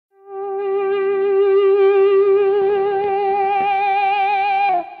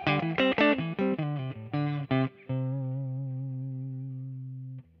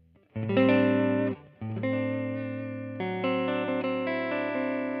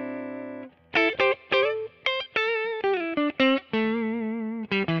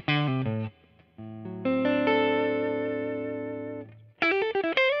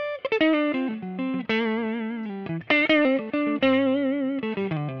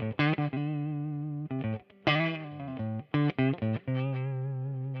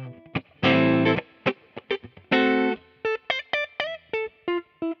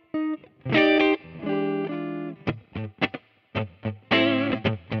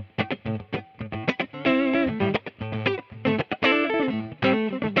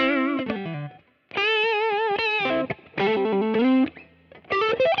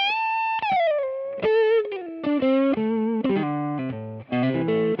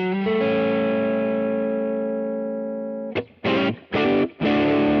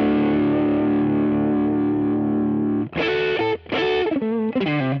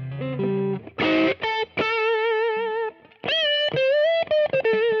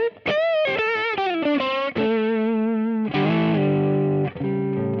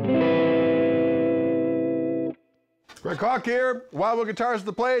Caulk here, Wildwood Guitars at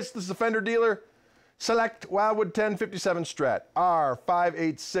the place. This is a Fender Dealer Select Wildwood 1057 Strat.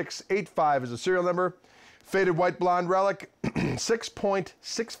 R58685 is the serial number. Faded white blonde relic,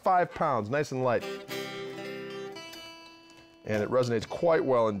 6.65 pounds, nice and light. And it resonates quite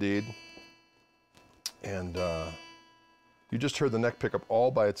well indeed. And you just heard the neck pickup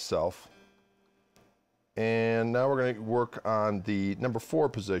all by itself. And now we're going to work on the number 4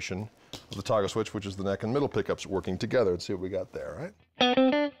 position of the toggle switch, which is the neck and middle pickups working together, and see what we got there, right?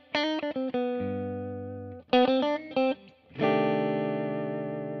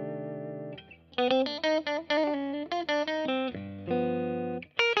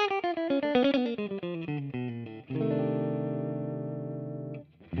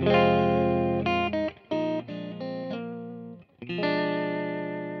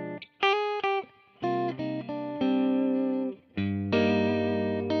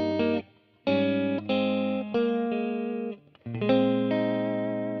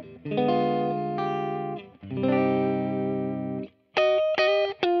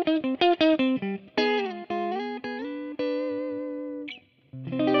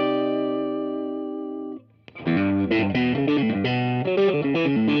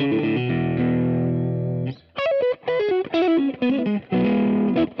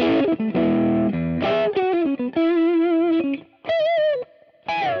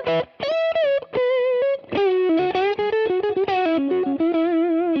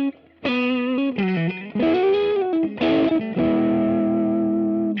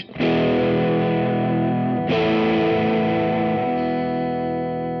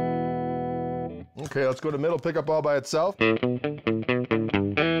 Okay, let's go to middle pickup all by itself.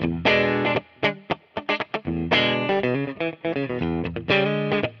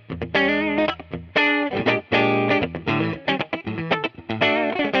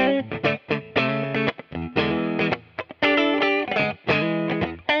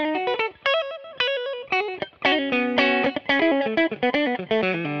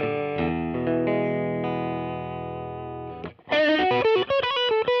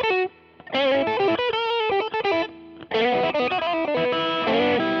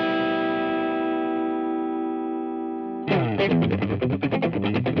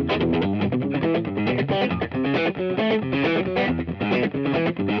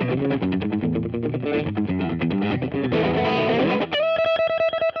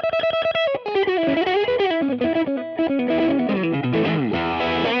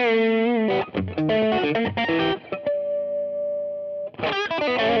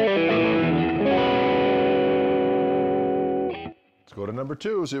 Let's go to number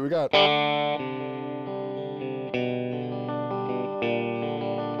 2, see what we got.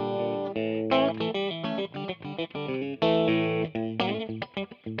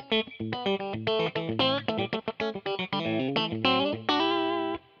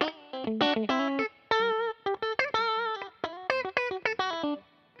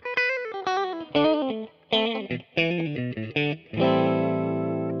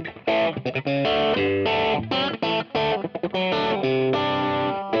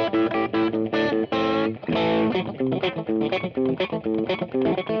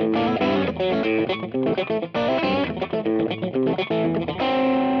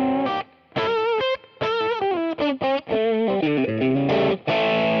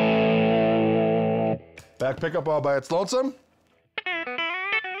 Back pickup all by its lonesome.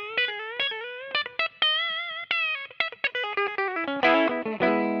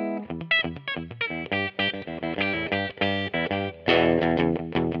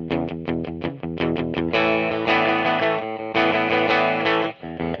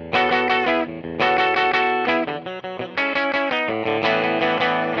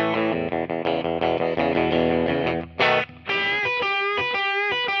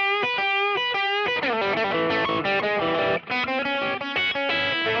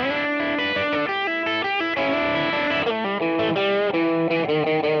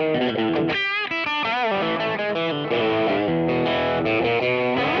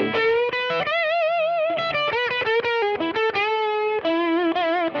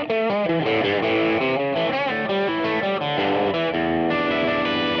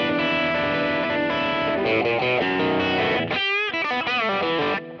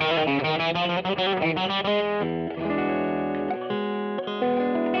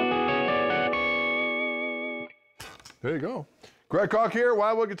 There you go. Greg Caulk here,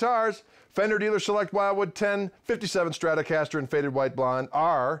 Wildwood Guitars, Fender Dealer Select Wildwood 1057 Stratocaster in faded white blonde,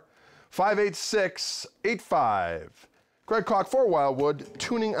 R58685. Greg Caulk for Wildwood,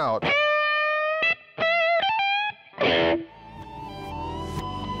 tuning out.